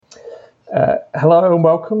Hello and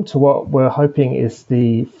welcome to what we're hoping is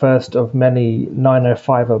the first of many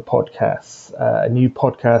 905 podcasts, a new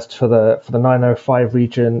podcast for the 905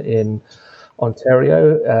 region in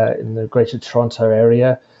Ontario, in the Greater Toronto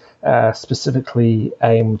area, specifically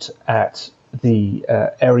aimed at the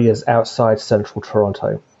areas outside Central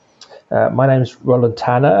Toronto. My name is Roland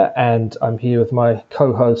Tanner, and I'm here with my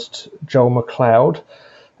co-host Joel McLeod.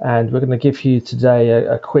 And we're going to give you today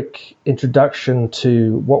a quick introduction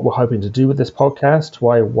to what we're hoping to do with this podcast,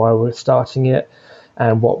 why we're starting it,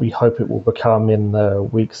 and what we hope it will become in the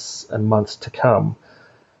weeks and months to come.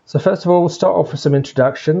 So first of all, we'll start off with some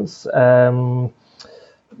introductions. My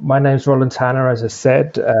name's Roland Tanner, as I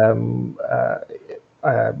said,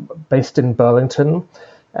 based in Burlington.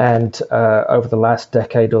 And over the last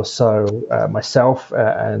decade or so, myself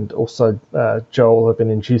and also Joel have been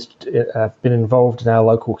involved in our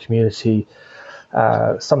local community,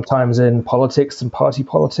 sometimes in politics and party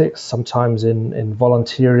politics, sometimes in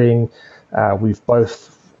volunteering. We've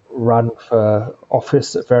both run for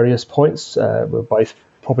office at various points. We're both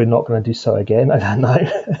probably not going to do so again. I don't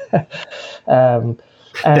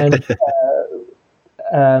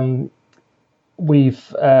know.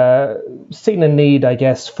 We've seen a need, I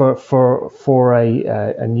guess, for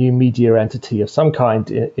a new media entity of some kind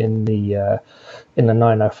in the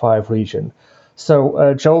 905 region.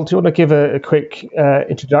 So, Joel, do you want to give a quick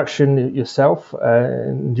introduction yourself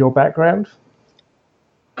and your background?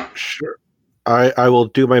 Sure, I will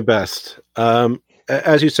do my best.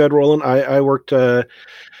 As you said, Roland, I've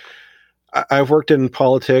worked in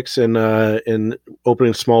politics and in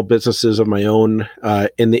opening small businesses of my own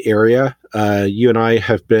in the area. You and I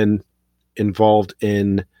have been involved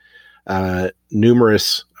in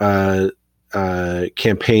numerous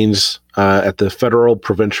campaigns at the federal,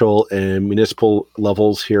 provincial, and municipal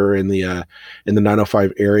levels here in the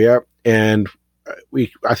 905 area, and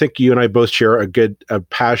I think you and I both share a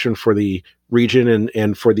passion for the region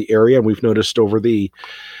and for the area. And we've noticed over the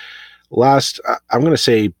last, I'm going to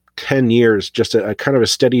say, 10 years, just a kind of a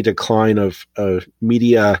steady decline of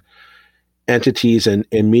media entities and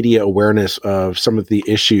media awareness of some of the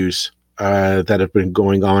issues that have been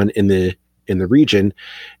going on in the region,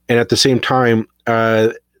 and at the same time,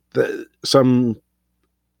 in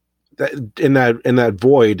that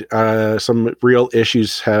void, some real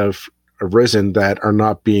issues have arisen that are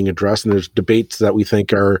not being addressed, and there's debates that we think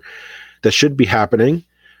that should be happening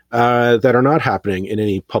that are not happening in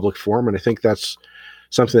any public forum, and I think that's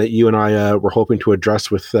something that you and I were hoping to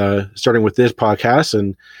address with starting with this podcast,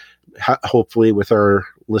 and hopefully with our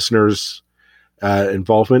listeners'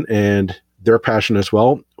 involvement and their passion as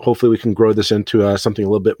well. Hopefully, we can grow this into something a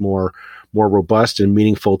little bit more robust and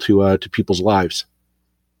meaningful to people's lives.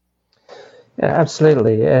 Yeah,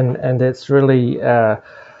 absolutely, and it's really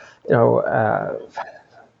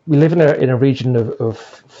we live in a region of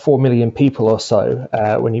 4 million people or so.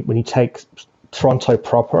 When you take Toronto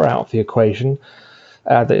proper out of the equation.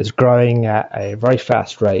 That is growing at a very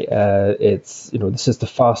fast rate. This is the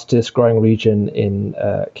fastest growing region in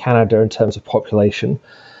Canada in terms of population.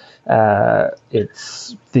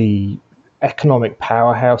 It's the economic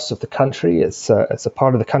powerhouse of the country. It's a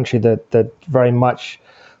part of the country that very much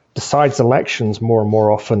decides elections more and more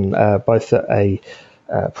often, both at a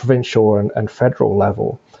provincial and federal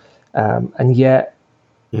level. And yet,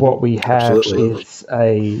 what we have is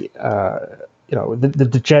the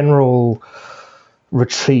general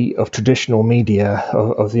retreat of traditional media,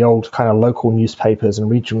 of the old kind of local newspapers and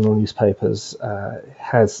regional newspapers,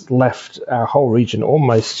 has left our whole region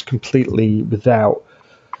almost completely without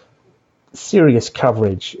serious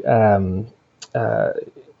coverage. Without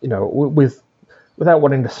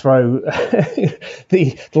wanting to throw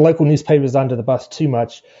the local newspapers under the bus too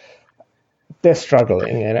much, they're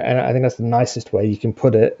struggling, and I think that's the nicest way you can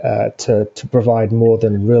put it, to provide more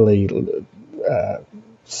than really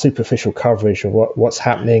superficial coverage of what's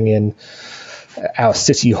happening in our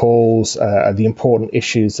city halls, the important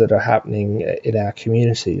issues that are happening in our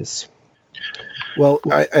communities. Well,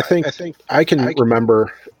 I think I can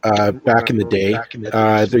remember back in the day,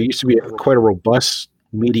 there used to be quite a robust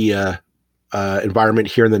media environment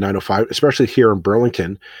here in the 905, especially here in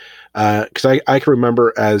Burlington, because I can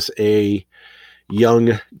remember as a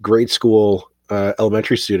young grade school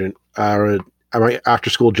elementary student, my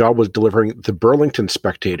after-school job was delivering the Burlington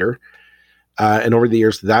Spectator, and over the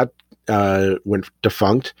years that went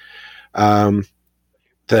defunct. The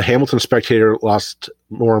Hamilton Spectator lost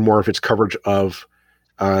more and more of its coverage of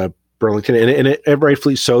Burlington, and it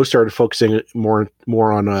rightfully so started focusing more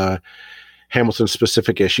on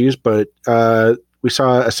Hamilton-specific issues. But we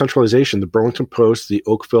saw a centralization. The Burlington Post, the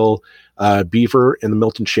Oakville Beaver, and the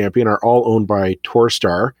Milton Champion are all owned by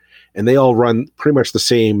Torstar, and they all run pretty much the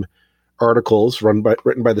same articles,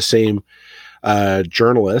 written by the same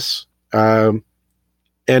journalists. And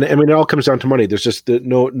I mean, it all comes down to money. There's just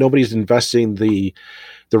nobody's investing the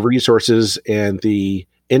resources and the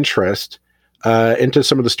interest into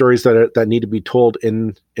some of the stories that need to be told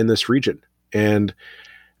in this region. And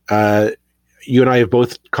you and I have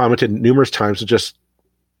both commented numerous times, just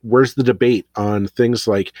where's the debate on things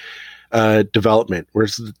like development?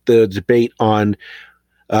 Where's the debate on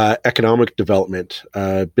economic development,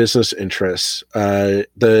 business interests?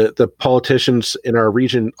 The politicians in our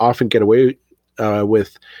region often get away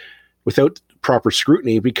without proper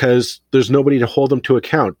scrutiny because there's nobody to hold them to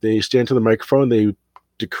account. They stand to the microphone, they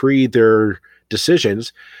decree their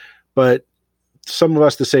decisions, but some of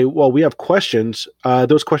us to say, well, we have questions.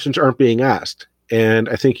 Those questions aren't being asked. And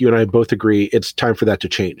I think you and I both agree it's time for that to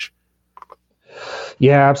change.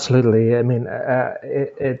 Yeah, absolutely. I mean,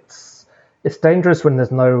 it's dangerous when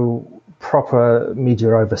there's no proper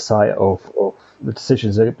media oversight of the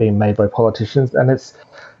decisions that are being made by politicians. And it's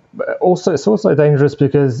also dangerous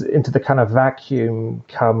because into the kind of vacuum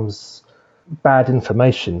comes bad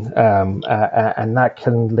information. And that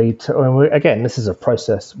can lead to, I mean, again, this is a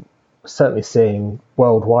process certainly seeing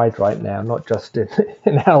worldwide right now, not just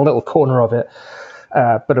in our little corner of it,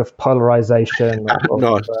 but of polarization.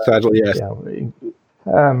 Sadly, yes.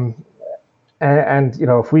 And you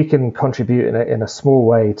know, if we can contribute in a small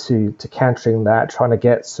way to countering that, trying to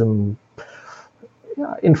get some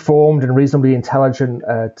informed and reasonably intelligent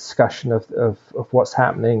discussion of what's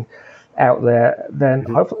happening out there, then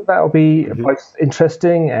hopefully that'll be both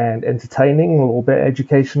interesting and entertaining, a little bit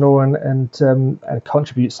educational, and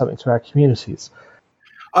contribute something to our communities.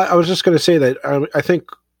 I was just going to say that I think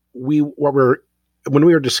when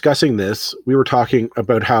we were discussing this, we were talking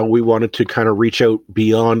about how we wanted to kind of reach out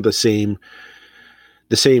beyond the same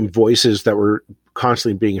voices that were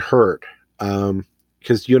constantly being heard.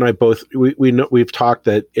 Because you and I both we've talked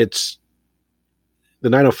that it's the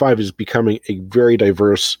 905 is becoming a very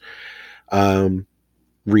diverse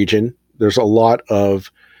region. There's a lot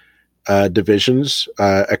of divisions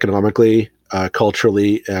economically,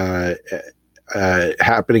 culturally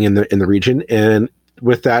happening in the region, and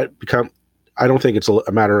with that I don't think it's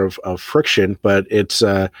a matter of friction, but it's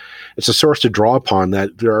a source to draw upon,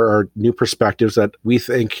 that there are new perspectives that we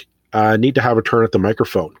think need to have a turn at the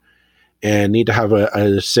microphone and need to have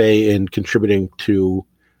a say in contributing to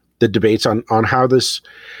the debates on how this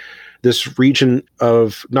region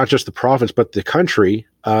of not just the province, but the country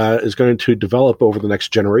is going to develop over the next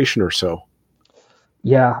generation or so.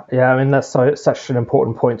 Yeah. I mean, that's such an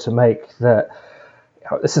important point to make, that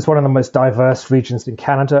this is one of the most diverse regions in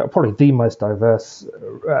Canada, probably the most diverse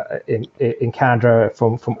in Canada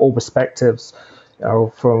from all perspectives.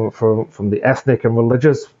 From the ethnic and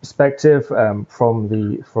religious perspective,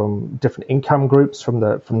 from different income groups, from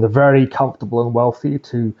the very comfortable and wealthy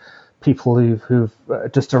to people who've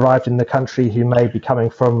just arrived in the country, who may be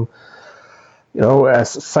coming from,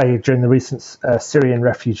 say during the recent Syrian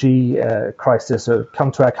refugee crisis, or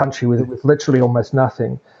come to our country with literally almost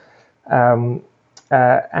nothing.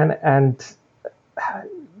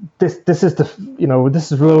 This is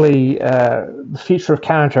this is really the future of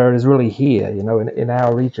Canada is really here, in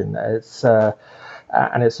our region. It's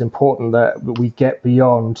and it's important that we get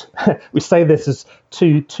beyond. We say this as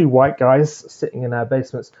two white guys sitting in our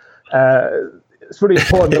basements. It's really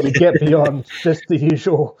important that we get beyond just the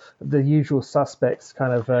usual suspects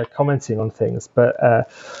kind of commenting on things. But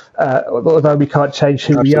although we can't change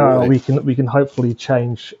who we are, we can hopefully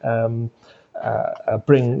change.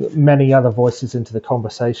 Bring many other voices into the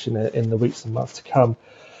conversation in the weeks and months to come.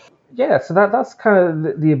 Yeah, so that's kind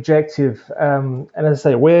of the objective. And as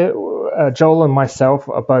I say, Joel and myself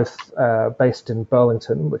are both based in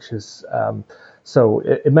Burlington, which is so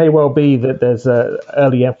it may well be that there's an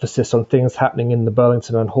early emphasis on things happening in the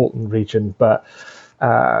Burlington and Halton region, but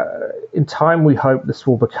in time we hope this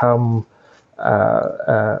will become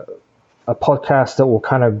a podcast that will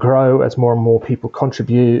kind of grow as more and more people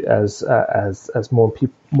contribute, as more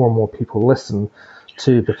and more people listen,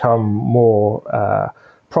 to become more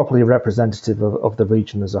properly representative of the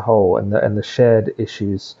region as a whole, and the shared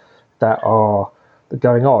issues that are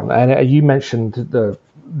going on. And you mentioned the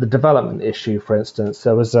development issue, for instance.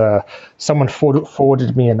 There was someone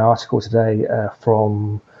forwarded me an article today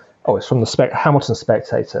from the Hamilton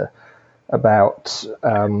Spectator about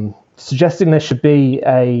suggesting there should be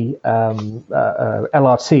a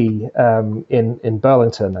LRT in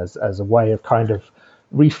Burlington as a way of kind of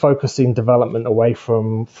refocusing development away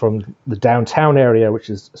from the downtown area, which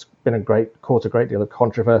has been caused a great deal of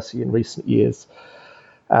controversy in recent years.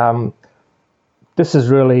 This is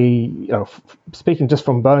really, speaking just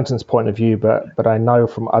from Burlington's point of view, but I know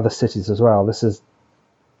from other cities as well, this is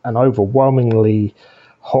an overwhelmingly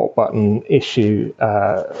hot button issue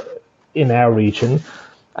in our region.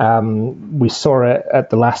 We saw it at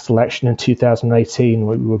the last election in 2018.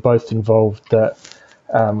 We were both involved. That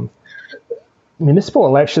municipal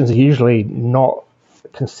elections are usually not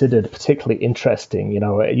considered particularly interesting.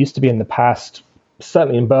 It used to be in the past,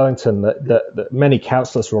 certainly in Burlington, that many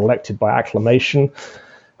councillors were elected by acclamation.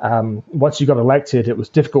 Once you got elected, it was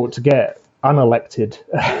difficult to get unelected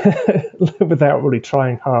without really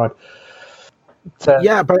trying hard.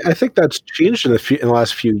 Yeah, but I think that's changed in the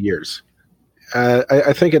last few years.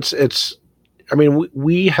 I think it's. I mean,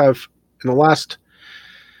 we have in the last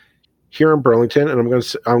here in Burlington, and I'm going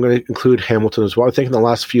to include Hamilton as well. I think in the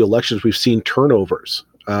last few elections we've seen turnovers.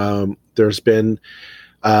 There's been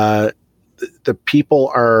the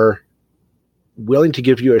people are willing to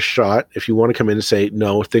give you a shot if you want to come in and say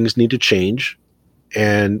no, things need to change,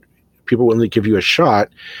 and people are willing to give you a shot.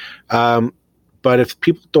 But if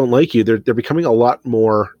people don't like you, they're becoming a lot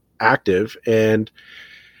more active, and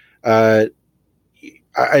I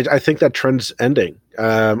think that trend's ending.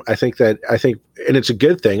 I think, and it's a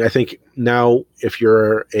good thing. I think now, if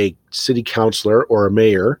you're a city councilor or a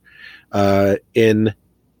mayor, at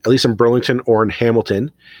least in Burlington or in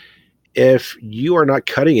Hamilton, if you are not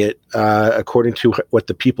cutting it according to what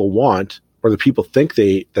the people want or the people think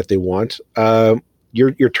that they want,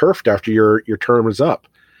 you're turfed after your term is up,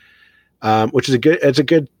 which is a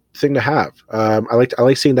good thing to have. I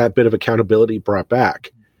like seeing that bit of accountability brought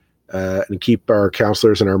back. And keep our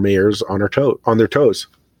councillors and our mayors on their toes.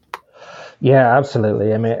 Yeah,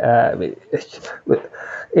 absolutely. I mean,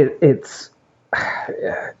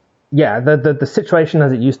 the situation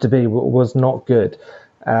as it used to be was not good,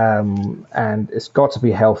 and it's got to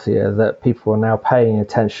be healthier. That people are now paying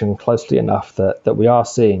attention closely enough that we are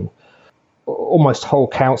seeing almost whole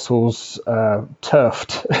councils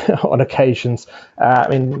turfed on occasions. I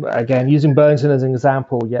mean, again, using Burlington as an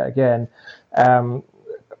example, yet again.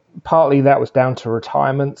 Partly that was down to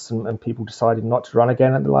retirements and people decided not to run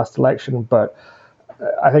again at the last election. But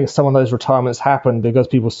I think some of those retirements happened because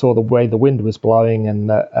people saw the way the wind was blowing and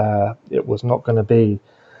that it was not going to be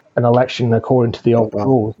an election according to the old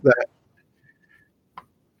rules.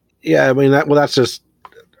 I mean, that's just,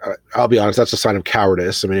 I'll be honest, that's a sign of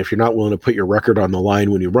cowardice. I mean, if you're not willing to put your record on the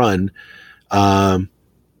line when you run, and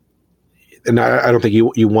I don't think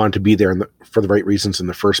you want to be there for the right reasons in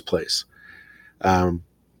the first place.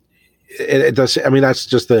 It does. I mean, that's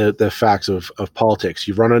just the facts of politics.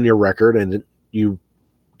 You run on your record, and you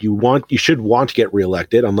should want to get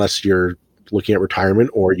reelected, unless you're looking at retirement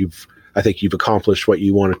or I think you've accomplished what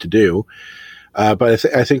you wanted to do. But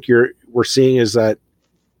I think we're seeing is that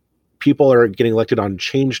people are getting elected on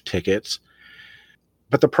change tickets.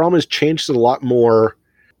 But the problem is change is a lot more.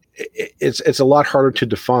 It's a lot harder to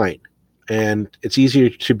define, and it's easier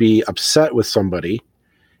to be upset with somebody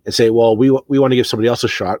and say, well, we want to give somebody else a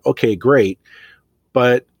shot. Okay, great.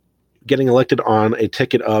 But getting elected on a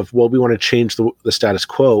ticket of, well, we want to change the status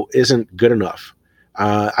quo isn't good enough.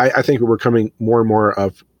 I think we're coming more and more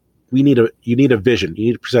of, you need a vision. You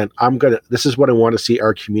need to present, this is what I want to see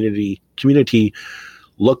our community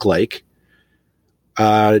look like.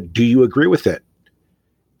 Do you agree with it?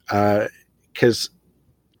 Because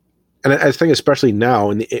and I think especially now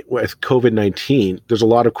with COVID-19, there's a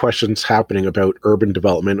lot of questions happening about urban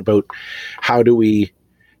development, about how do we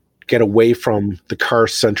get away from the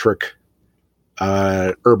car-centric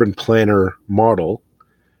urban planner model,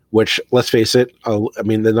 which, let's face it, I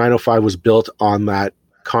mean, the 905 was built on that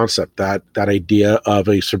concept, that idea of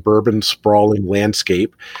a suburban sprawling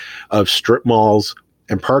landscape of strip malls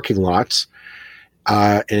and parking lots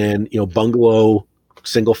and, bungalow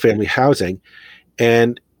single-family housing.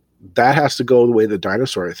 And that has to go the way of the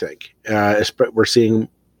dinosaur, I think. We're seeing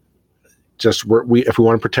if we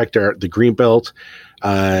want to protect the green belt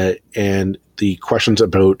and the questions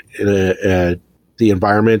about the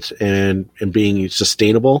environment and being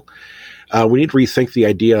sustainable, we need to rethink the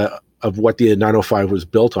idea of what the 905 was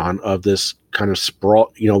built on, of this kind of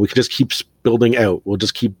sprawl. We can just keep building out. We'll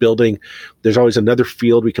just keep building. There's always another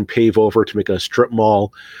field we can pave over to make a strip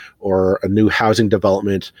mall or a new housing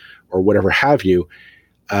development or whatever have you.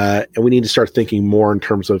 And we need to start thinking more in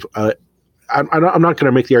terms of, I'm not going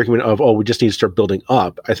to make the argument of, we just need to start building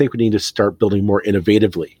up. I think we need to start building more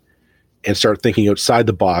innovatively and start thinking outside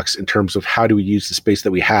the box in terms of how do we use the space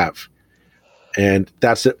that we have. And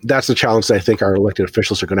that's the challenge that I think our elected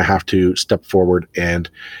officials are going to have to step forward and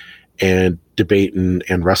debate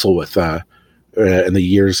and wrestle with in the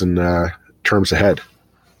years and terms ahead.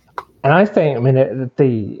 And I think,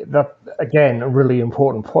 that again, a really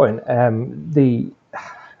important point.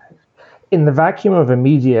 In the vacuum of the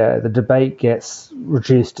media, the debate gets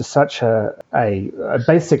reduced to such a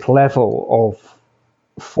basic level of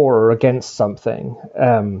for or against something,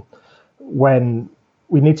 when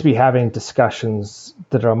we need to be having discussions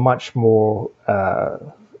that are much more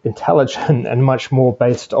intelligent and much more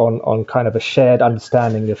based on kind of a shared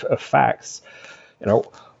understanding of facts.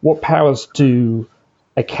 What powers do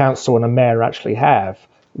a council and a mayor actually have?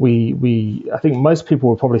 I think most people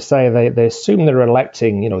would probably say they assume they're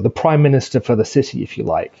electing, the prime minister for the city, if you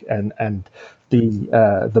like, and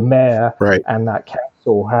the mayor right. and that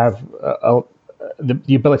council have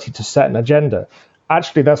the ability to set an agenda.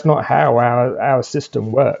 Actually, that's not how our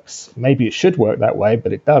system works. Maybe it should work that way,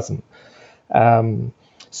 but it doesn't.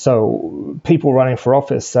 So people running for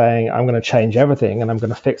office saying, I'm going to change everything and I'm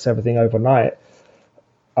going to fix everything overnight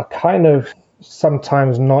are kind of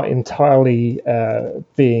sometimes not entirely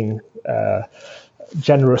being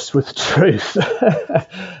generous with truth. It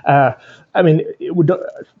would,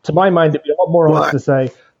 to my mind, it'd be a lot more honest to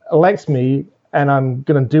say, elect me, and I'm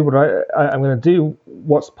going to do I'm going to do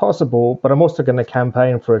what's possible, but I'm also going to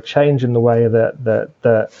campaign for a change in the way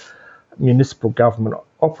that municipal government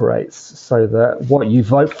operates, so that what you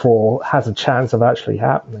vote for has a chance of actually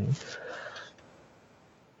happening.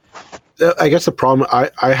 I guess the problem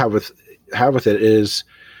I have with it is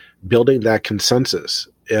building that consensus.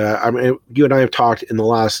 You and I have talked in the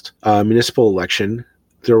last municipal election.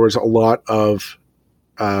 There was a lot of,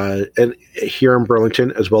 and here in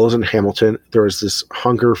Burlington as well as in Hamilton, there was this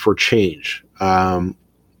hunger for change.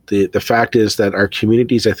 The fact is that our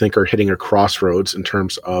communities, I think, are hitting a crossroads in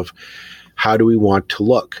terms of how do we want to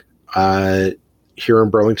look. Here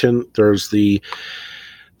in Burlington, there's the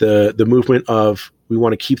movement of we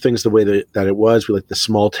want to keep things the way that it was. We like the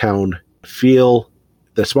small town feel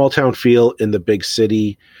in the big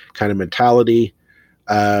city kind of mentality.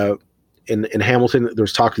 In Hamilton,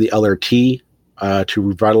 there's talk of the LRT to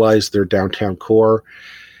revitalize their downtown core,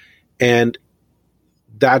 and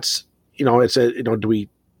that's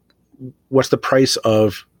what's the price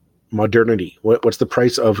of modernity? What's the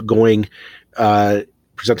price of going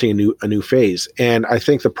presenting a new phase? And I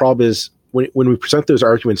think the problem is when we present those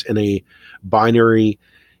arguments in a binary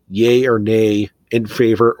yay or nay, in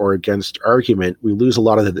favor or against argument, we lose a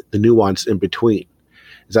lot of the nuance in between.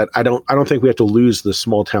 Is that I don't think we have to lose the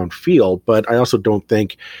small town feel, but I also don't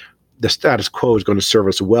think the status quo is going to serve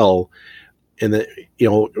us well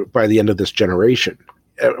by the end of this generation.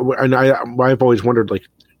 And I've always wondered, like,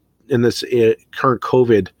 in this current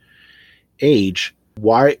COVID age,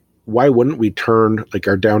 why wouldn't we turn like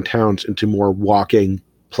our downtowns into more walking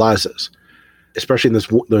plazas, especially in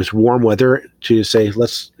this warm weather, to say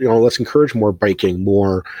let's encourage more biking,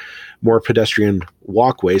 more pedestrian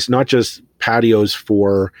walkways, not just patios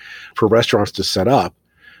for restaurants to set up,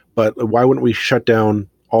 but why wouldn't we shut down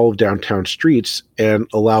all of downtown streets and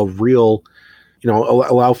allow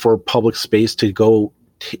for public space to go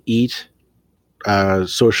to eat,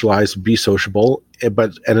 socialize, be sociable,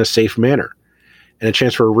 but in a safe manner, and a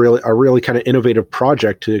chance for a really kind of innovative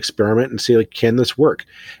project to experiment and see, like, can this work?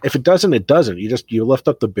 If it doesn't, it doesn't. You lift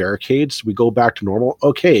up the barricades, we go back to normal.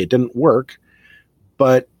 Okay, it didn't work,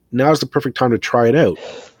 but now's the perfect time to try it out.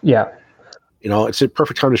 Yeah. It's a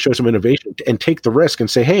perfect time to show some innovation and take the risk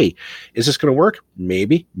and say, hey, is this going to work?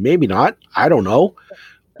 Maybe, maybe not. I don't know.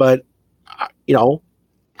 But,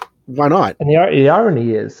 why not? And the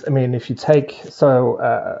irony is, if you take,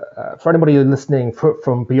 for anybody listening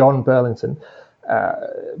from beyond Burlington,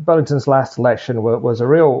 Burlington's last election was a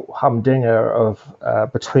real humdinger of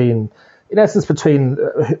between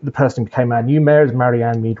the person who became our new mayor,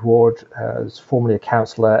 Marianne Mead Ward, who's formerly a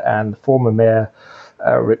councillor, and the former mayor,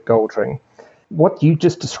 Rick Goldring. What you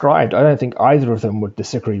just described, I don't think either of them would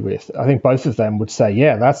disagree with. I think both of them would say,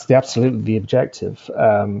 yeah, that's absolutely the objective,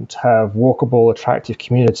 to have walkable, attractive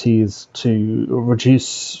communities, to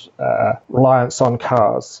reduce reliance on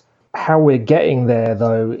cars. How we're getting there,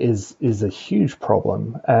 though, is a huge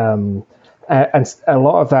problem. And a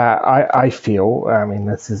lot of that, I feel,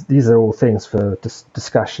 these are all things for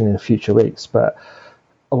discussion in future weeks, but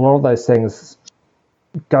a lot of those things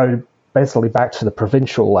go basically back to the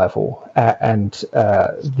provincial level, and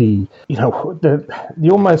the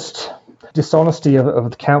almost dishonesty of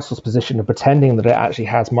the council's position of pretending that it actually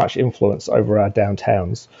has much influence over our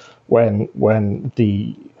downtowns, when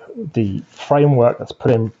the framework that's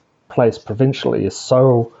put in place provincially is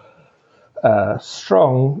so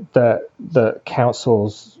strong that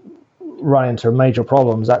councils run into major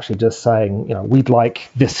problems actually just saying, we'd like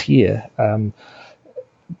this here.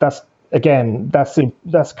 That's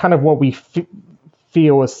kind of what we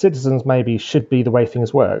feel as citizens maybe should be the way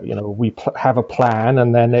things work. We have a plan,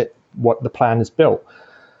 and then what the plan is built.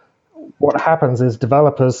 What happens is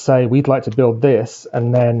developers say, we'd like to build this,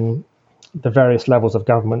 and then the various levels of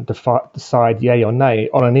government decide yay or nay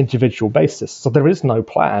on an individual basis. So there is no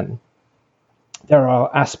plan. There are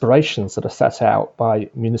aspirations that are set out by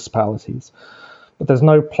municipalities, but there's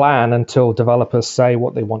no plan until developers say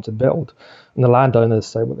what they want to build and the landowners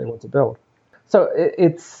say what they want to build. So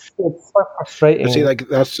it's so frustrating. See, like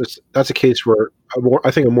that's a case where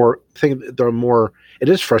it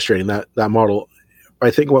is frustrating, that model. I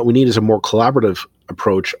think what we need is a more collaborative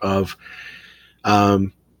approach of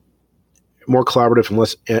more collaborative and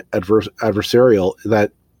less adversarial.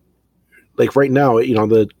 That, like right now,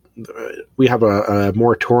 we have a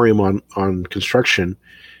moratorium on construction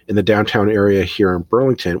in the downtown area here in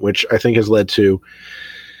Burlington, which I think has led to,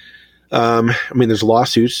 there's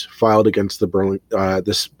lawsuits filed against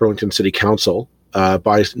this Burlington City Council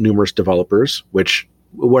by numerous developers, which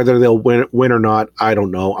whether they'll win or not, I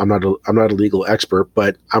don't know. I'm not a legal expert,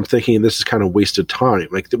 but I'm thinking this is kind of wasted time.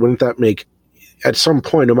 Like, wouldn't that make, at some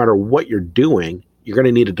point, no matter what you're doing, you're going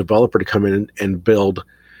to need a developer to come in and build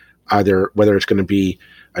either, whether it's going to be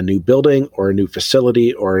a new building or a new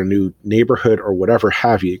facility or a new neighborhood or whatever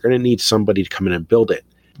have you. You're going to need somebody to come in and build it.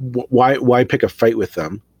 Why pick a fight with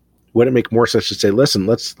them? Would it make more sense to say, listen,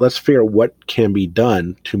 let's figure out what can be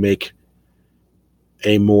done to make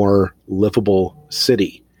a more livable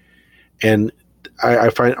city? And I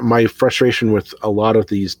find my frustration with a lot of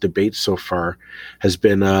these debates so far has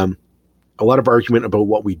been a lot of argument about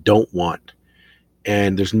what we don't want,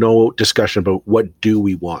 and there's no discussion about what do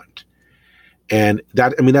we want. And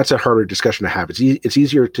that's a harder discussion to have. It's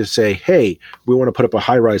easier to say, hey, we want to put up a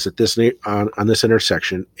high rise at this on this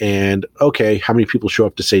intersection, and okay, how many people show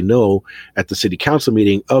up to say no at the city council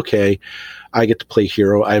meeting? Okay, I get to play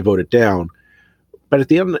hero. I vote it down. But at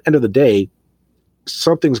the end of the day,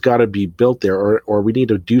 something's got to be built there, or we need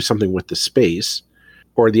to do something with the space,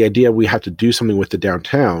 or the idea we have to do something with the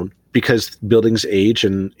downtown because buildings age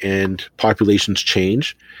and populations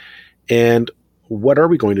change. And what are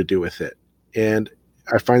we going to do with it? And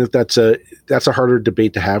I find that's a harder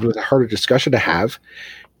debate to have, and a harder discussion to have.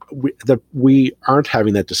 We aren't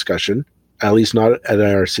having that discussion, at least not at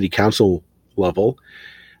our city council level.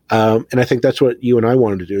 And I think that's what you and I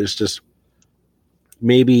wanted to do, is just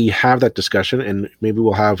maybe have that discussion, and maybe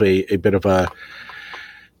we'll have a bit of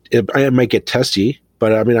it might get testy,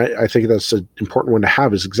 but I think that's an important one to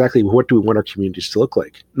have, is exactly what do we want our communities to look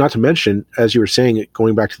like? Not to mention, as you were saying,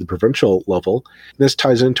 going back to the provincial level, this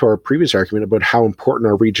ties into our previous argument about how important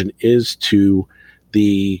our region is to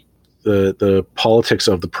the politics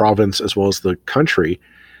of the province as well as the country,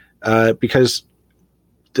 because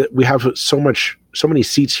we have so many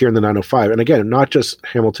seats here in the 905. And again, not just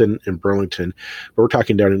Hamilton and Burlington, but we're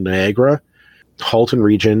talking down in Niagara, Halton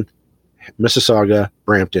region, Mississauga,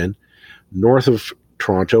 Brampton, north of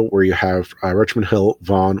Toronto, where you have Richmond Hill,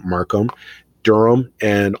 Vaughan, Markham, Durham,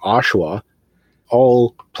 and Oshawa,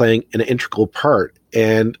 all playing an integral part.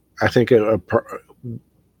 And I think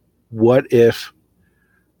what if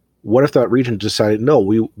that region decided, no,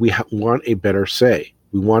 we want a better say.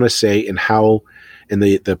 We want to say in how, in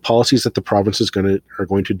the policies that the province are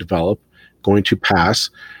going to develop, going to pass,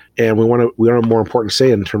 and we want a more important say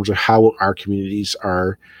in terms of how our communities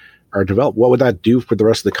are developed. What would that do for the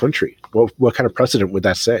rest of the country? What kind of precedent would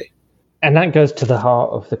that say? And that goes to the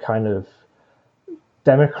heart of the kind of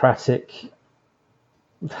the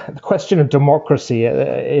question of democracy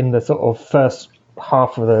in the sort of first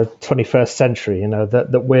half of the 21st century.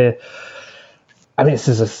 That we're. This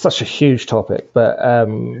is such a huge topic, but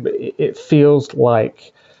it feels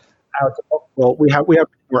like our. Well, we have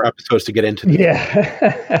more episodes to get into this.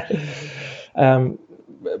 Yeah.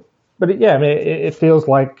 But it feels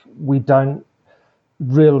like we don't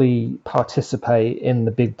really participate in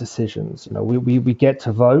the big decisions. We get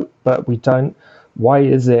to vote, but we don't. Why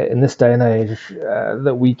is it in this day and age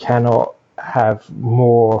that we cannot have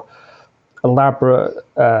more elaborate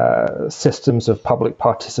systems of public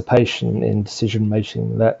participation in decision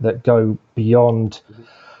making that go beyond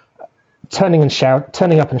turning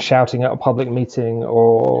up and shouting at a public meeting,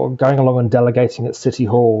 or going along and delegating at City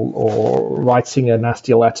Hall, or writing a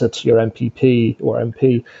nasty letter to your MPP or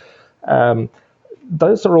MP.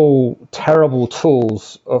 Those are all terrible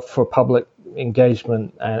tools for public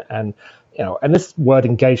engagement, and this word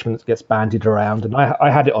engagement gets bandied around, and I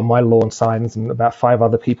had it on my lawn signs, and about 5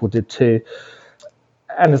 other people did too.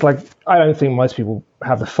 And it's like, I don't think most people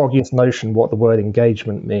have the foggiest notion what the word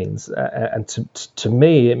engagement means. And to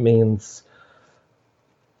me, it means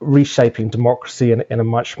reshaping democracy in a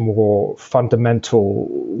much more fundamental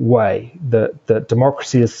way. That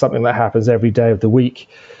democracy is something that happens every day of the week,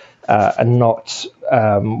 and not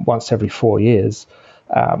once every 4 years.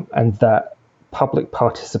 And that public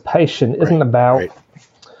participation isn't about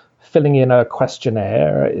filling in a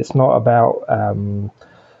questionnaire. It's not about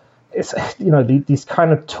it's these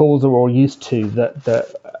kind of tools that we're all used to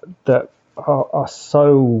that are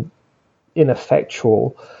so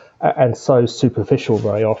ineffectual and so superficial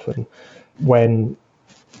very often, when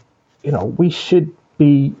we should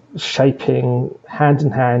be shaping hand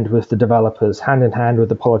in hand with the developers, hand in hand with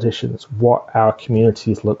the politicians, what our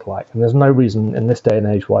communities look like. And there's no reason in this day and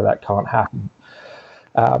age why that can't happen.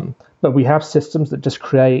 But we have systems that just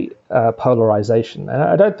create polarization. And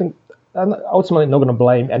I don't think, I'm ultimately not going to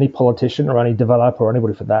blame any politician or any developer or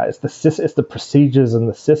anybody for that. It's the procedures and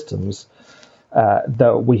the systems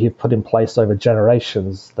that we have put in place over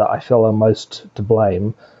generations that I feel are most to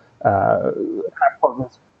blame.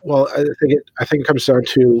 Well, I think it comes down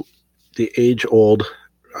to the age-old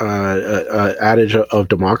adage of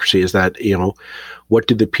democracy is that, what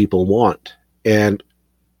do the people want? And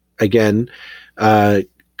again,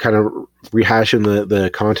 kind of rehashing the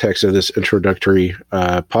context of this introductory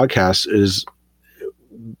podcast is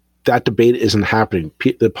that debate isn't happening.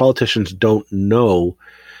 The politicians don't know,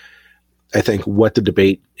 I think, what the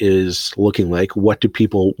debate is looking like. What do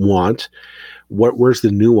people want? Where's the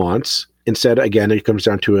nuance? Instead, again, it comes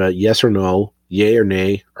down to a yes or no, yay or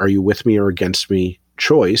nay, are you with me or against me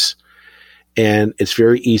choice. And it's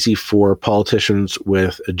very easy for politicians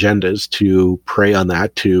with agendas to prey on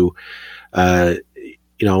that, to,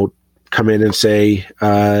 come in and say,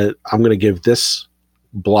 I'm going to give this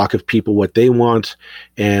block of people what they want,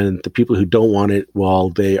 and the people who don't want it,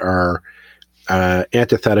 well, they are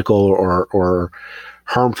antithetical or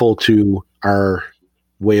harmful to our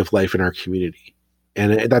way of life in our community.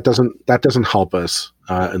 And that doesn't help us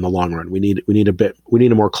in the long run. We need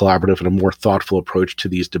a more collaborative and a more thoughtful approach to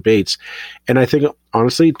these debates. And I think,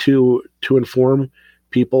 honestly, to inform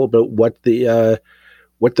people about what the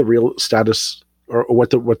real status or what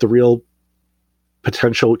the real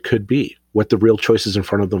potential could be, what the real choices in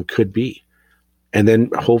front of them could be, and then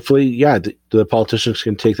hopefully, the politicians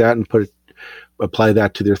can take that and apply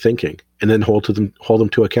that to their thinking, and then hold them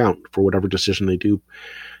to account for whatever decision they do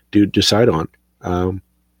decide on.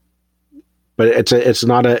 But it's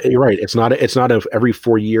not you're right. It's not every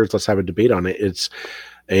 4 years, let's have a debate on it. It's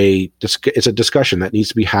a discussion that needs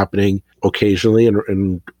to be happening occasionally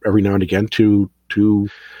and every now and again to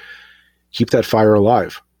keep that fire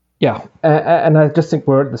alive. Yeah. And I just think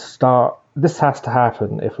we're at the start. This has to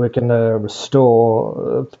happen if we're going to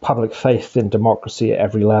restore public faith in democracy at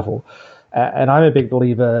every level. And I'm a big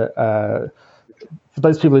believer, for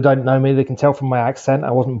those people who don't know me, they can tell from my accent,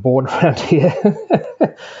 I wasn't born around here.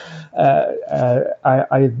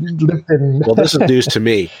 I lived in... Well, this is news to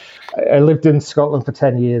me. I lived in Scotland for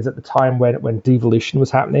 10 years at the time when devolution was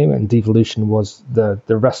happening, and devolution was the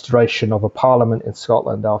restoration of a parliament in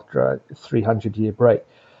Scotland after a 300-year break.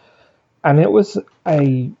 And it was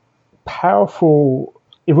a powerful...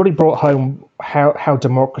 It really brought home how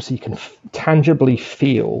democracy can tangibly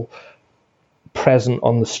feel present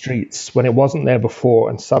on the streets when it wasn't there before,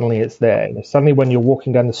 and suddenly it's there. Suddenly when you're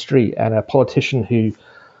walking down the street and a politician who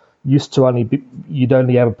used to you'd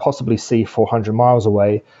only ever possibly see 400 miles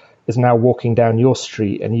away is now walking down your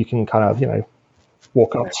street, and you can kind of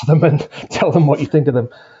walk up to them and tell them what you think of them.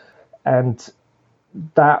 And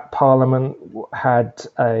that parliament had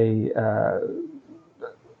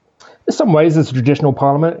in some ways it's a traditional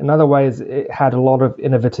parliament. In other ways, it had a lot of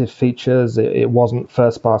innovative features. It wasn't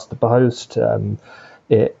first past the post.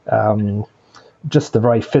 Just the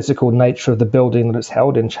very physical nature of the building that it's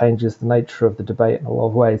held in changes the nature of the debate in a lot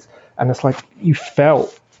of ways. And it's like you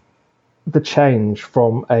felt the change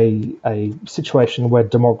from a situation where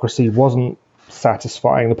democracy wasn't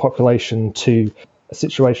satisfying the population to a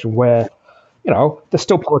situation where, they're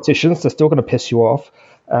still politicians, they're still going to piss you off,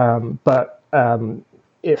 but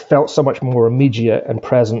it felt so much more immediate and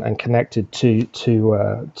present and connected to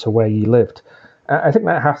where you lived. I think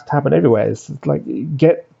that has to happen everywhere. It's like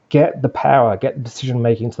get the power, get the decision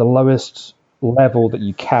making to the lowest level that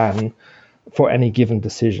you can for any given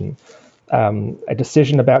decision. A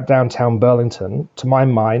decision about downtown Burlington, to my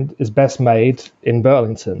mind, is best made in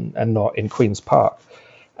Burlington and not in Queen's Park.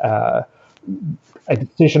 A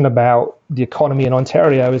decision about the economy in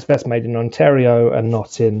Ontario is best made in Ontario and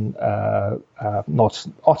not in not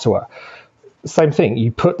Ottawa. Same thing.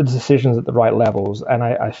 You put the decisions at the right levels, and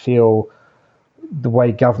I feel the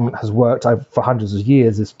way government has worked for hundreds of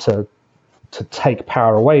years is to take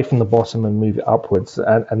power away from the bottom and move it upwards,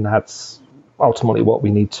 and that's ultimately what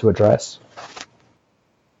we need to address.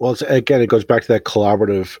 Well, it goes back to that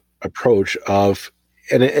collaborative approach of,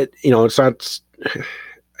 and it's not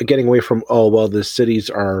getting away from, the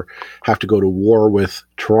cities have to go to war with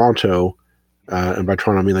Toronto, and by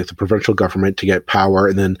Toronto I mean like the provincial government to get power,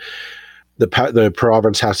 and then the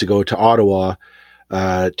province has to go to Ottawa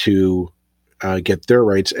to get their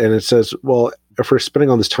rights. And it says, well, if we're spending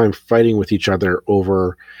all this time fighting with each other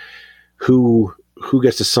over who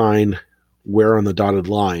gets to sign where on the dotted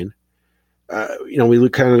line, we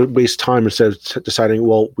kind of waste time instead of deciding,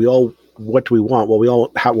 well, what do we want? Well, we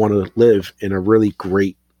all want to live in a really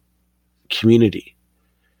great community.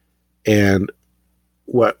 And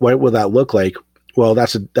what will that look like? Well,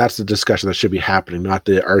 that's the discussion that should be happening, not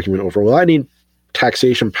the argument over, well, I need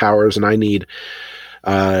taxation powers and I need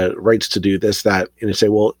rights to do this, that, and you say,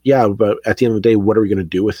 well, yeah, but at the end of the day, what are we going to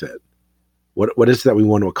do with it? What is it that we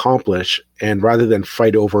want to accomplish? And rather than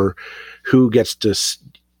fight over who gets to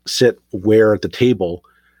sit where at the table,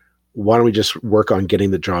 why don't we just work on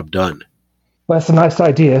getting the job done? Well, that's a nice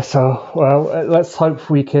idea. So, let's hope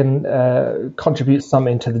we can contribute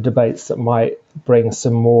something to the debates that might bring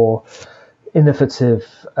some more innovative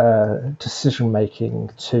decision making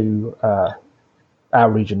to our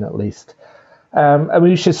region, at least. And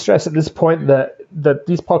we should stress at this point that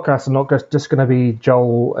these podcasts are not just going to be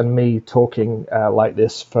Joel and me talking like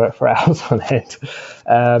this for hours on end.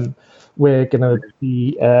 We're going to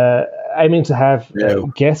be aiming to have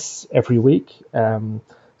guests every week.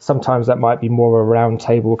 Sometimes that might be more a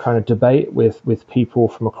roundtable kind of debate with people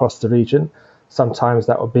from across the region. Sometimes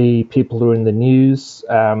that will be people who are in the news.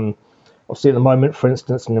 Obviously, at the moment, for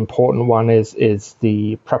instance, an important one is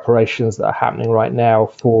the preparations that are happening right now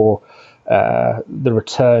for the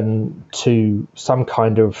return to some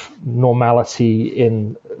kind of normality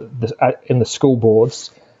in the school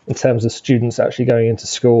boards in terms of students actually going into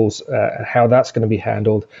schools and how that's going to be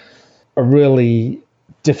handled. A really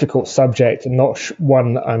difficult subject, and not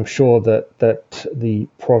one I'm sure that the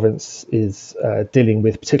province is dealing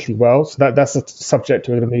with particularly well. So that's a subject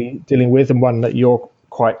we're going to be dealing with, and one that you're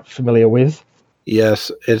quite familiar with.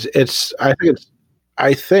 Yes,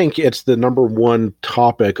 I think it's the number one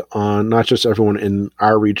topic on not just everyone in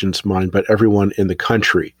our region's mind, but everyone in the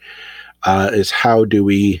country, is how do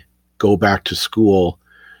we go back to school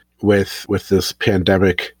with this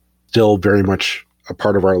pandemic still very much a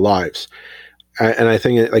part of our lives. And I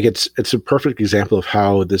think it's a perfect example of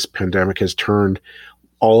how this pandemic has turned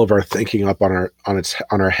all of our thinking up on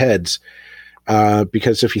our heads.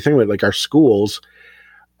 Because if you think about it, like, our schools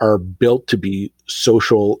are built to be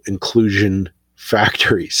social inclusion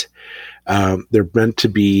factories. They're meant to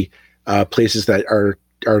be places that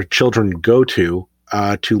our children go to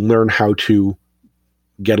learn how to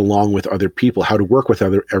get along with other people, how to work with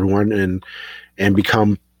everyone, and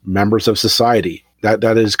become members of society.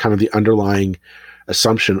 That is kind of the underlying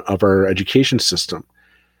assumption of our education system.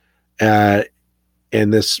 And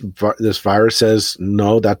this virus says,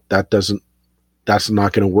 no, that's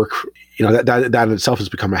not going to work. That in itself has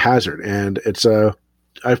become a hazard. And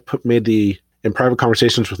in private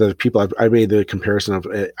conversations with other people, I've made the comparison of,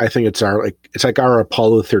 I think it's like our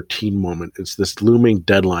Apollo 13 moment. It's this looming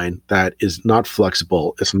deadline that is not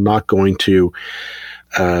flexible. It's not going to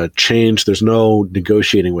change. There's no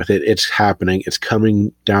negotiating with it. It's happening. It's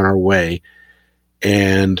coming down our way.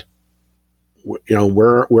 And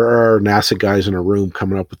where are our NASA guys in a room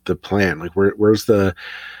coming up with the plan? Like, where's the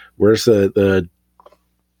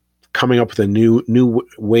coming up with a new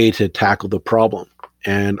way to tackle the problem?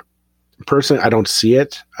 And personally, I don't see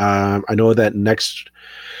it. I know that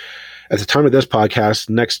at the time of this podcast,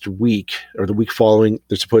 next week or the week following,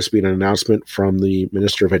 there's supposed to be an announcement from the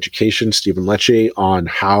Minister of Education, Stephen Lecce, on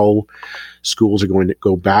how schools are going to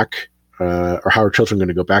go back, or how our children are going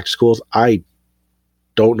to go back to schools. I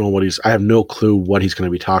don't know I have no clue what he's going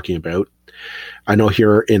to be talking about. I know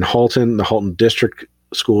here in Halton, the Halton District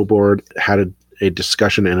School Board had a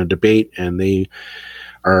discussion and a debate, and they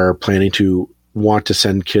are planning to want to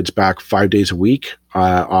send kids back 5 days a week,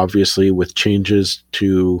 obviously with changes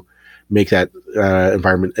to make that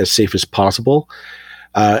environment as safe as possible.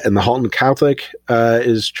 And the Halton Catholic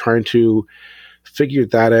is trying to figure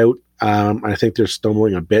that out. I think they're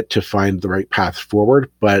stumbling a bit to find the right path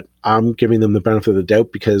forward, but I'm giving them the benefit of the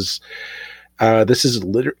doubt because this is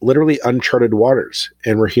literally uncharted waters.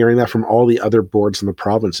 And we're hearing that from all the other boards in the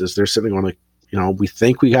provinces. They're sitting on we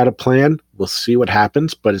think we got a plan. We'll see what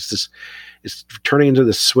happens, but it's turning into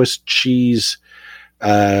the Swiss cheese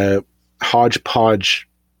hodgepodge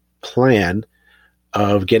plan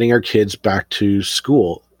of getting our kids back to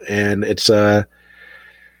school. And it's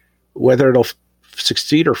whether it'll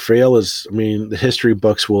succeed or fail is, I mean, the history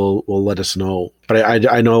books will let us know. But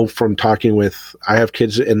I know from talking with, I have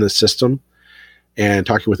kids in the system and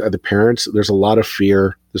talking with other parents, there's a lot of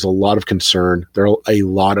fear. There's a lot of concern. There are a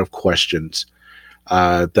lot of questions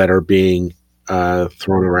that are being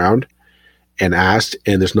thrown around and asked,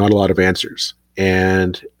 and there's not a lot of answers.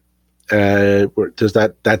 And there's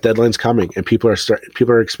that deadline's coming, and people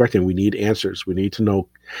are expecting. We need answers. We need to know,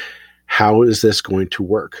 how is this going to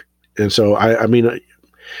work? And so I mean,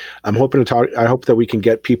 I'm hoping to talk. I hope that we can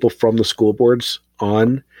get people from the school boards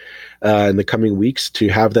on in the coming weeks to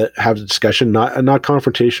have the discussion, not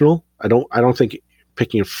confrontational. I don't think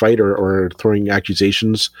picking a fight or throwing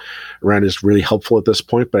accusations around is really helpful at this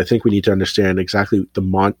point. But I think we need to understand exactly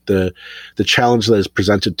the challenge that is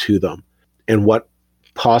presented to them and what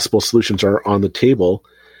possible solutions are on the table,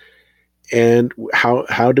 and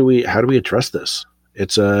how do we address this?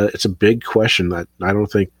 It's a big question that I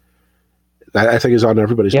think is on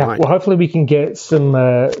everybody's mind. Well, hopefully we can get some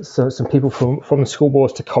people from the school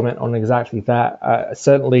boards to comment on exactly that.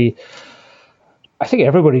 Certainly, I think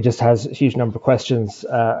everybody just has a huge number of questions,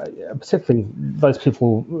 particularly those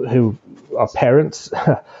people who are parents.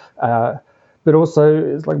 But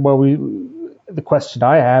also, it's like, well, the question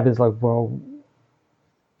I have is like, well,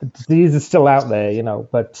 the disease is still out there, you know.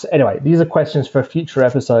 But anyway, these are questions for future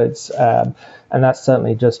episodes, and that's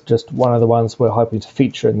certainly just one of the ones we're hoping to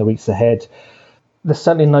feature in the weeks ahead. There's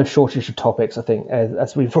certainly no shortage of topics, I think,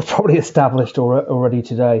 as we've probably established already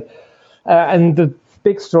today. And the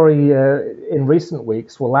big story in recent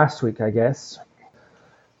weeks, well, last week, I guess,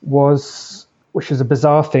 which is a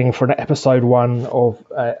bizarre thing for an episode 1 of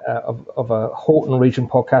a Halton Region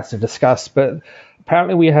podcast to discuss, but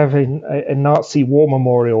apparently we have a Nazi war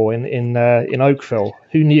memorial in Oakville.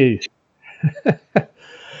 Who knew?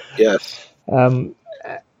 Yes.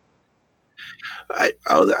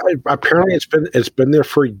 Apparently it's been there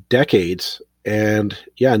for decades, and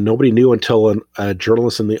nobody knew until a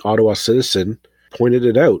journalist in the Ottawa Citizen pointed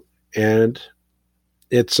it out, and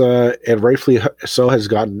it's and rightfully so has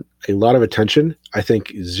gotten a lot of attention. I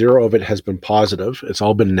think zero of it has been positive. It's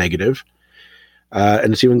all been negative.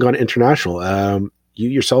 And it's even gone international. You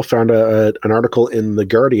yourself found an article in The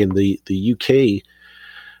Guardian, the UK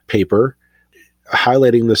paper,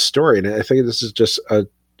 highlighting this story. And I think this is just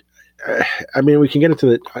I mean, we can get into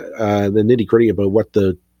the nitty gritty about what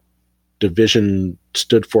the division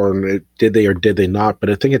stood for and did they or did they not. But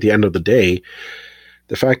I think at the end of the day,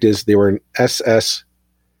 the fact is they were an SS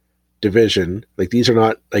division. Like, these are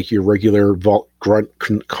not like your regular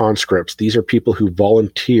grunt conscripts. These are people who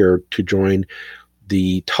volunteered to join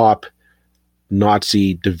the top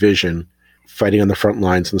Nazi division fighting on the front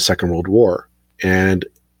lines in the Second World War. And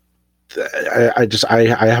I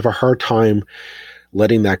have a hard time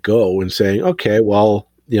letting that go and saying, okay, well,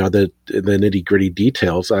 you know, the nitty gritty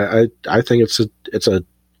details. I think it's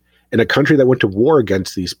in a country that went to war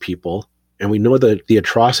against these people, and we know the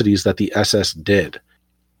atrocities that the SS did.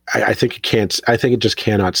 I think it just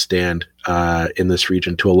cannot stand in this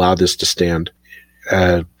region to allow this to stand.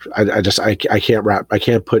 I can't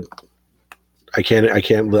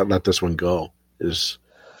let this one go. It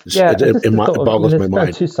boggles my mind. There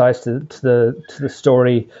are two sides to the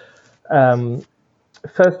story.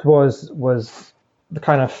 First was the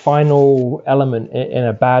kind of final element in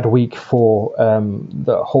a bad week for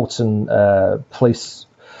the Halton police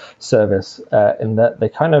service, in that they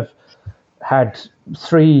kind of had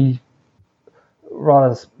 3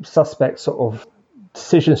 rather suspect sort of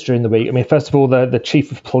decisions during the week. I mean, first of all, the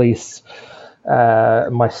chief of police,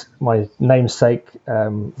 my namesake,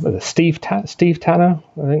 Steve Tanner,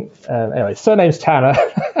 I think. Anyway, surname's Tanner.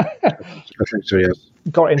 I think so, yes.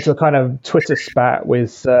 Got into a kind of Twitter spat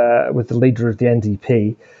with the leader of the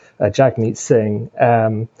NDP, Jagmeet Singh,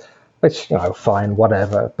 which, you know, fine,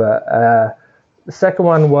 whatever. But the second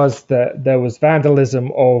one was that there was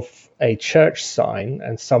vandalism of a church sign,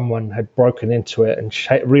 and someone had broken into it and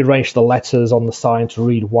rearranged the letters on the sign to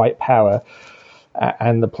read "White Power."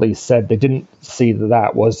 And the police said they didn't see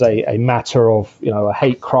that was a matter of, you know, a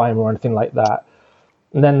hate crime or anything like that.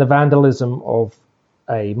 And then the vandalism of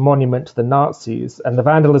a monument to the Nazis, and the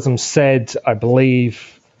vandalism said, I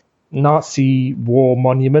believe, Nazi War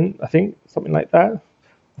Monument, I think, something like that.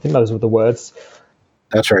 I think those were the words.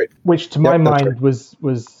 That's right. Which to my mind was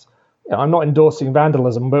you know, I'm not endorsing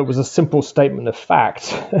vandalism, but it was a simple statement of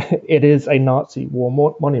fact. It is a Nazi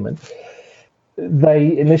war monument.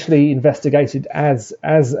 They initially investigated as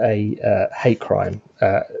a hate crime.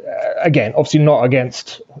 Again, obviously not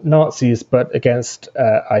against Nazis, but against,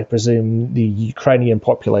 I presume, the Ukrainian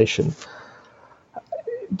population.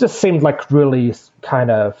 just seemed like really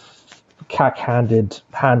kind of cack-handed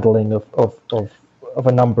handling of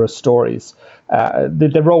a number of stories.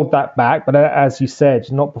 They rolled that back, but as you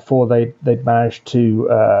said, not before they managed to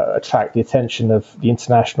attract the attention of the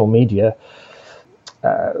international media,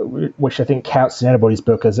 which I think counts in anybody's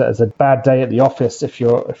book as a bad day at the office if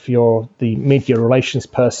you're the media relations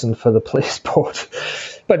person for the police board.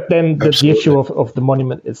 But then the issue of the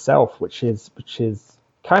monument itself, which is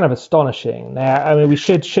kind of astonishing. Now, I mean, we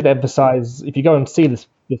should emphasize, if you go and see this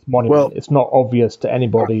monument, it's not obvious to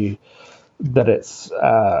anybody that it's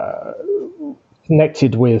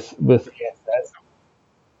connected with the SS.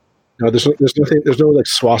 No, there's nothing. There's no like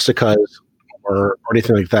swastikas or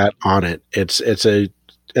anything like that on it. It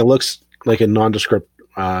looks like a nondescript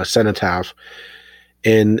cenotaph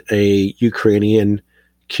in a Ukrainian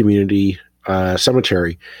community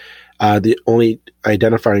cemetery. The only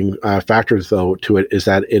identifying factors, though, to it is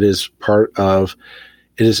that it is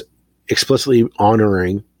explicitly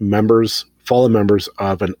honoring fallen members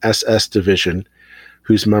of an SS division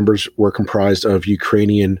whose members were comprised of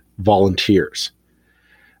Ukrainian volunteers.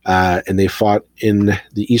 And they fought in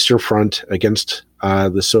the Eastern Front against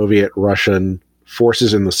the Soviet-Russian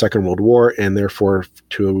forces in the Second World War, and therefore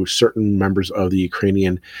to certain members of the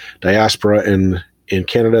Ukrainian diaspora in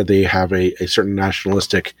Canada, they have a certain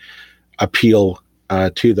nationalistic appeal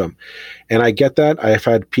to them. And I get that.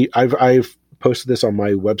 I've posted this on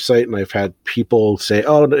my website, and I've had people say,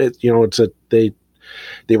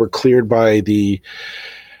 they were cleared by the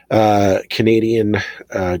Canadian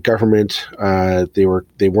government. They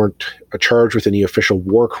weren't charged with any official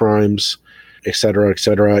war crimes, et cetera,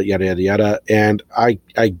 yada, yada, yada. And I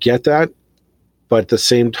get that. But at the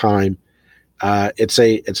same time, it's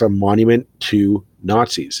a monument to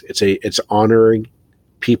Nazis. It's honoring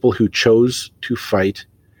people who chose to fight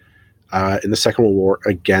in the Second World War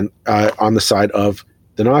again on the side of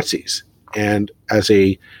the Nazis. And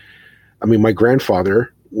my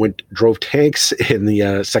grandfather drove tanks in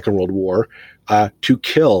the Second World War to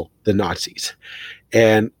kill the Nazis,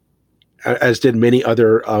 and as did many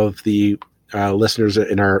other of the listeners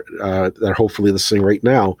in our that are hopefully listening right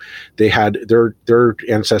now. They had their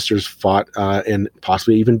ancestors fought and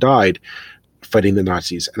possibly even died fighting the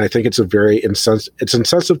Nazis, and I think it's it's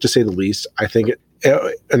insensitive to say the least. I think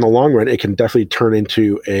in the long run, it can definitely turn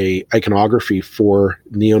into a iconography for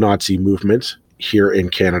neo-Nazi movement here in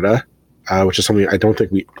Canada. Which is something I don't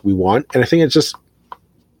think we want. And I think it's just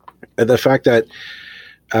the fact that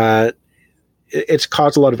it's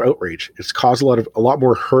caused a lot of outrage. It's caused a lot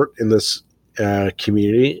more hurt in this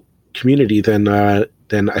community than I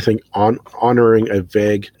think honoring a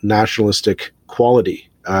vague nationalistic quality.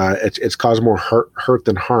 It's caused more hurt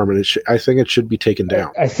than harm, and I think it should be taken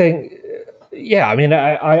down. I think, yeah. I mean,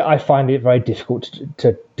 I find it very difficult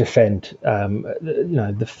to defend.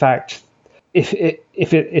 The fact. If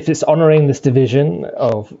it's honoring this division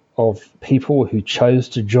of people who chose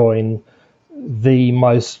to join the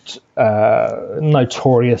most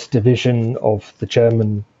notorious division of the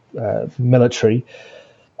German military,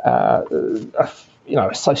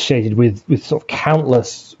 associated with sort of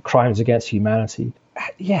countless crimes against humanity,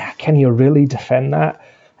 yeah, can you really defend that?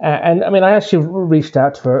 And I mean, I actually reached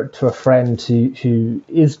out to a friend who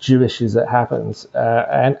is Jewish as it happens,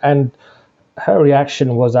 and her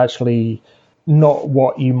reaction was actually not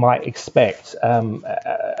what you might expect. And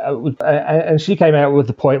she came out with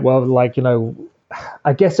the point, well, like,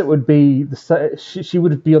 I guess it would be she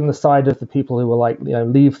would be on the side of the people who were like,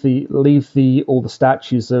 leave all the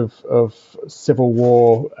statues of Civil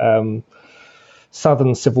War,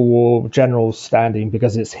 Southern Civil War generals standing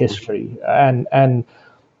because it's history. And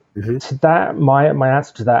mm-hmm. To that, my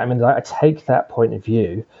answer to that, I mean, I take that point of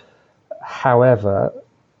view. However,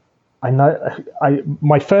 I know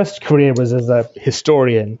my first career was as a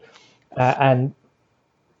historian, and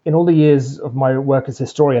in all the years of my work as a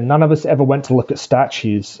historian, none of us ever went to look at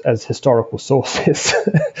statues as historical sources.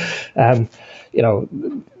 They're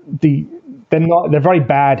very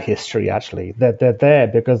bad history, actually. They're there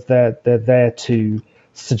because they're there to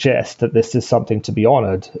suggest that this is something to be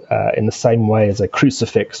honored in the same way as a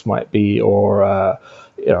crucifix might be, or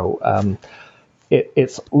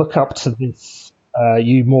it's look up to this.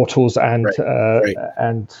 You mortals and right.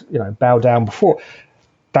 And bow down before.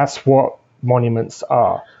 That's what monuments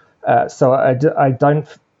are. So I don't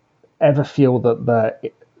ever feel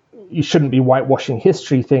that you shouldn't be whitewashing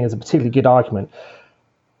history thing is a particularly good argument,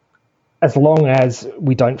 as long as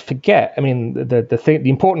we don't forget. I mean, the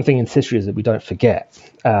important thing in history is that we don't forget,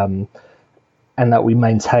 and that we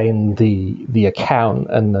maintain the account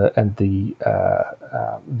and the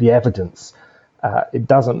evidence. It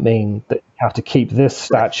doesn't mean that you have to keep this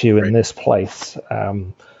statue in this place.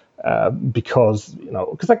 Because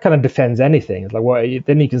that kind of defends anything. It's like, well,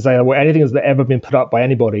 then you can say, well, anything that's ever been put up by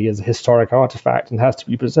anybody is a historic artifact and has to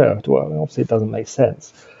be preserved. Well, obviously, it doesn't make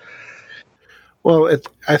sense. Well,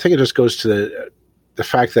 I think it just goes to the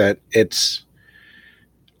fact that it's.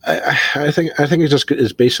 I think it just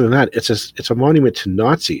is based on that. It's a monument to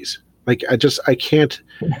Nazis. Like I can't.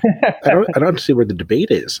 I don't see where the debate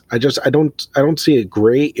is. I don't see a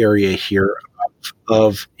gray area here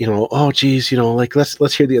of oh geez, like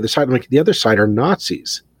let's hear the other side. Like the other side are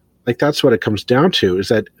Nazis. Like that's what it comes down to, is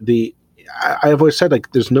that I've always said,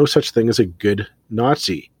 like, there's no such thing as a good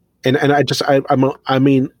Nazi. And I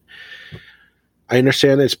mean I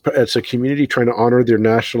understand it's a community trying to honor their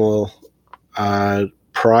national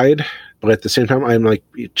pride, but at the same time I'm like,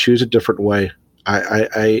 choose a different way.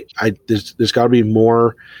 There's got to be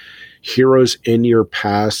more heroes in your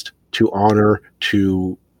past to honor,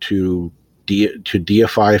 to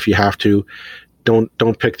deify if you have to.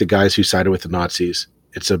 Don't pick the guys who sided with the Nazis.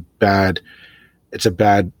 It's a bad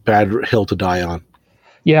hill to die on.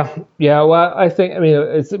 Yeah. Well, I mean,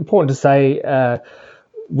 it's important to say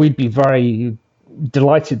we'd be very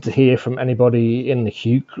delighted to hear from anybody in the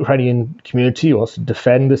Ukrainian community who wants to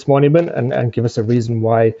defend this monument and give us a reason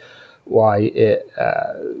why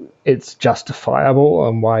it's justifiable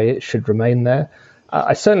and why it should remain there.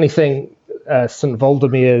 I certainly think St.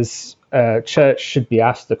 Volodimir's church should be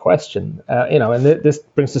asked the question. And this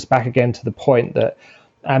brings us back again to the point that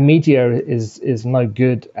our media is no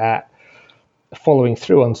good at following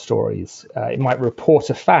through on stories. It might report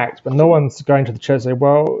a fact, but no one's going to the church and say,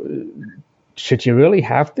 well, should you really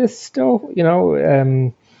have this still?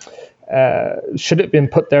 Should it have been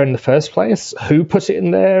put there in the first place? Who put it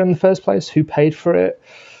in there in the first place? Who paid for it?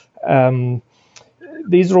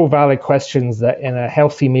 These are all valid questions that in a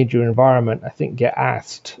healthy media environment, I think, get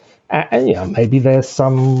asked. And maybe there's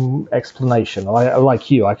some explanation.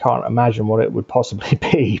 Like you, I can't imagine what it would possibly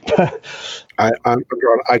be. But I'm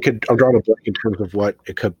drawing a blank in terms of what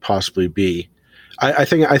it could possibly be. I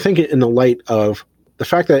think in the light of the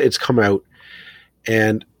fact that it's come out,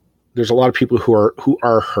 and there's a lot of people who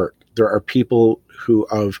are hurt. There are people who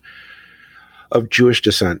of Jewish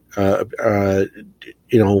descent, who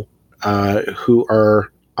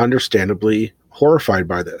are understandably horrified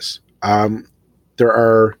by this. There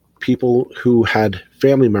are people who had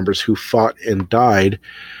family members who fought and died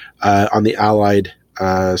on the Allied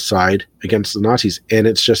side against the Nazis, and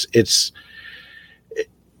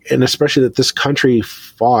and especially that this country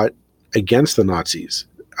fought against the Nazis.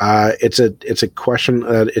 It's a question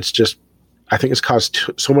that I think it's caused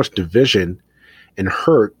so much division and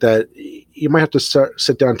hurt that you might have to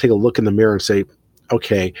sit down and take a look in the mirror and say,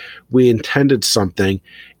 okay, we intended something.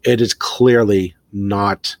 It is clearly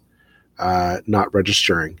not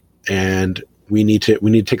registering, and we need to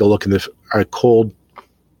take a look in a cold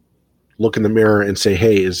look in the mirror and say,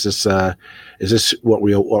 hey, is this what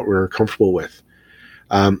we're comfortable with?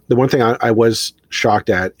 The one thing I was shocked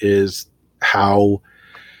at is how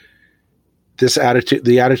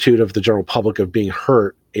the attitude of the general public of being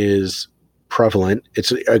hurt is prevalent.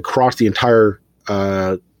 It's across the entire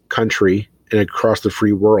country and across the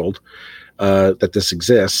free world that this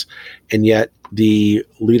exists. And yet the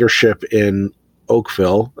leadership in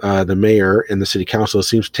Oakville, the mayor and the city council,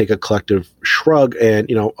 seems to take a collective shrug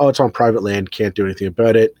and, it's on private land, can't do anything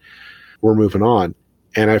about it. We're moving on.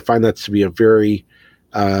 And I find that to be a very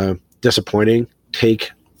disappointing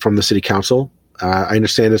take from the city council. I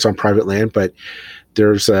understand it's on private land, but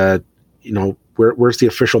there's where's the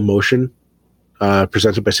official motion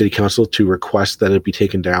presented by city council to request that it be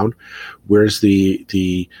taken down? Where's the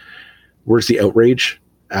outrage?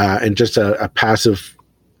 And just a passive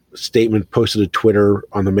statement posted to Twitter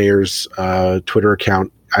on the mayor's Twitter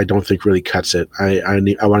account, I don't think really cuts it. I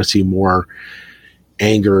want to see more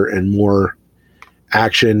anger and more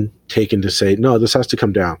action taken to say, no, this has to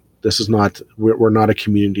come down. This is not, we're not a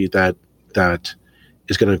community that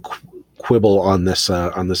is going to quibble on this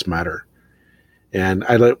matter. And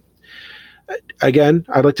I'd like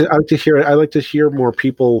to hear more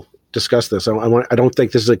people discuss this. I don't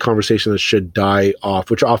think this is a conversation that should die off,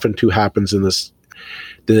 which often too happens in the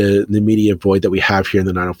media void that we have here in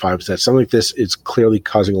the 905, is that something like this is clearly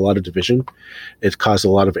causing a lot of division. It's caused a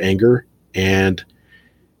lot of anger, and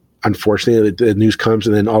unfortunately the news comes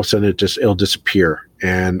and then all of a sudden it'll disappear.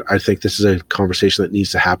 And I think this is a conversation that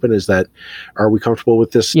needs to happen, is that, are we comfortable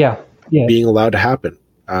with this being allowed to happen?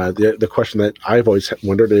 The question that I've always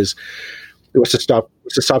wondered is, what's to stop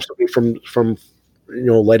somebody from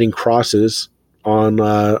lighting crosses on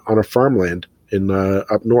a farmland in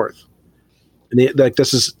up north?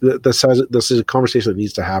 this is a conversation that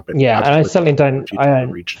needs to happen. Yeah, and I certainly don't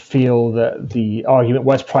feel that the argument,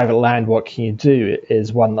 where's private land, what can you do,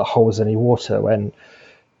 is one that holds any water. When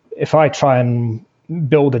if I try and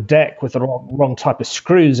build a deck with the wrong type of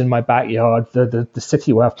screws in my backyard, the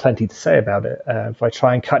city will have plenty to say about it. If I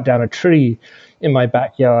try and cut down a tree in my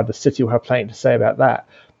backyard, the city will have plenty to say about that.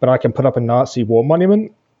 But I can put up a Nazi war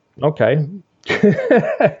monument? Okay.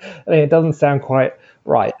 I mean, it doesn't sound quite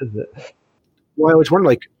right, does it? Well, I was wondering,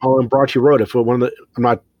 like, on Bronte Road, I'm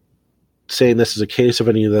not saying this is a case of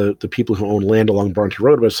any of the people who own land along Bronte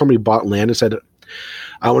Road, but if somebody bought land and said,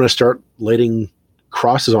 I want to start lighting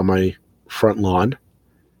crosses on my front lawn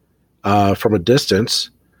from a distance,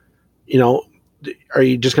 are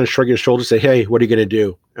you just going to shrug your shoulders and say, hey, what are you going to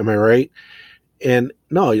do? Am I right? And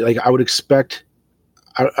no, like, I would expect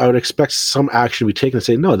some action to be taken and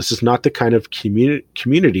say, no, this is not the kind of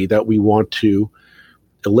community that we want to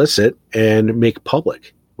illicit and make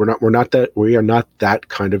public. We are not that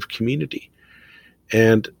kind of community.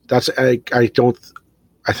 And that's, I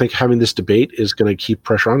think having this debate is going to keep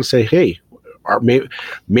pressure on and say, hey,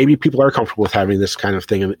 maybe people are comfortable with having this kind of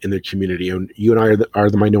thing in their community, and you and I are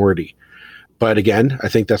the minority. But again, I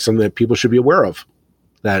think that's something that people should be aware of,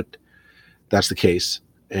 that's the case.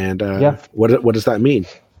 And what does that mean?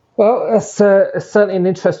 Well, it's certainly an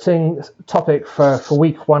interesting topic for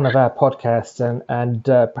week one of our podcast, and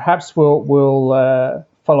perhaps we'll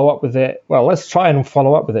follow up with it. Well, let's try and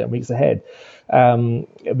follow up with it in weeks ahead.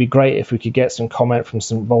 It'd be great if we could get some comment from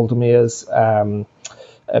St. Waldemar's.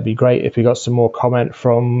 It'd be great if we got some more comment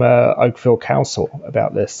from Oakville Council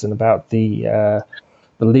about this and about the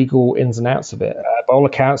legal ins and outs of it. By all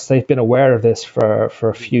accounts, they've been aware of this for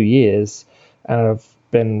a few years and have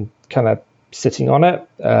been kind of sitting on it.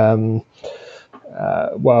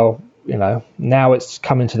 Now it's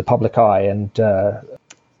come into the public eye, and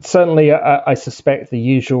certainly I suspect the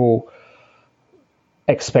usual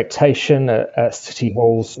expectation at city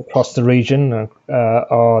halls across the region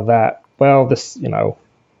are that, well, this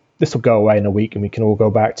will go away in a week and we can all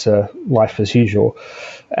go back to life as usual,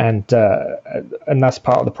 and that's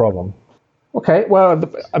part of the problem. Okay, well,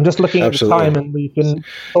 I'm just looking at the time, and we've been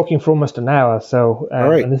talking for almost an hour, so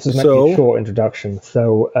right. And this is maybe a short introduction,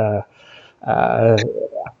 so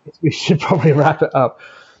we should probably wrap it up.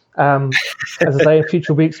 As I say, in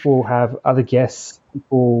future weeks we'll have other guests,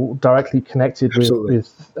 people directly connected with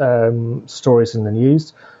stories in the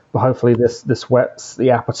news, but hopefully this whets the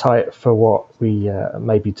appetite for what we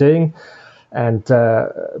may be doing, and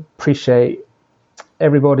appreciate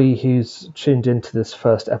everybody who's tuned into this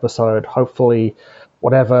first episode. Hopefully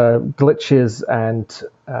whatever glitches and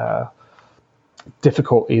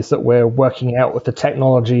difficulties that we're working out with the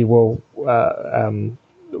technology will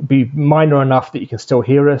be minor enough that you can still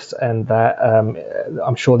hear us, and that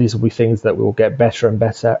I'm sure these will be things that we'll get better and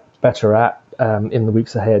better at in the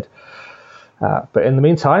weeks ahead. But in the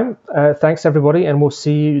meantime, thanks everybody, and we'll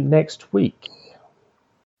see you next week.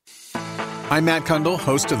 I'm Matt Kundle,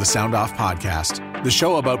 host of the Sound Off Podcast, the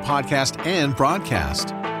show about podcast and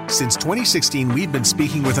broadcast. Since 2016, we've been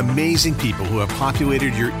speaking with amazing people who have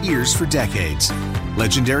populated your ears for decades.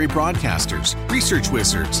 Legendary broadcasters, research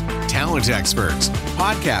wizards, talent experts,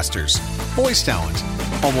 podcasters, voice talent.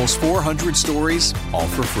 Almost 400 stories, all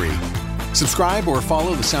for free. Subscribe or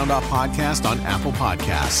follow the Sound Off Podcast on Apple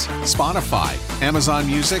Podcasts, Spotify, Amazon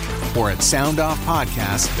Music, or at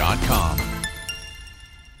soundoffpodcast.com.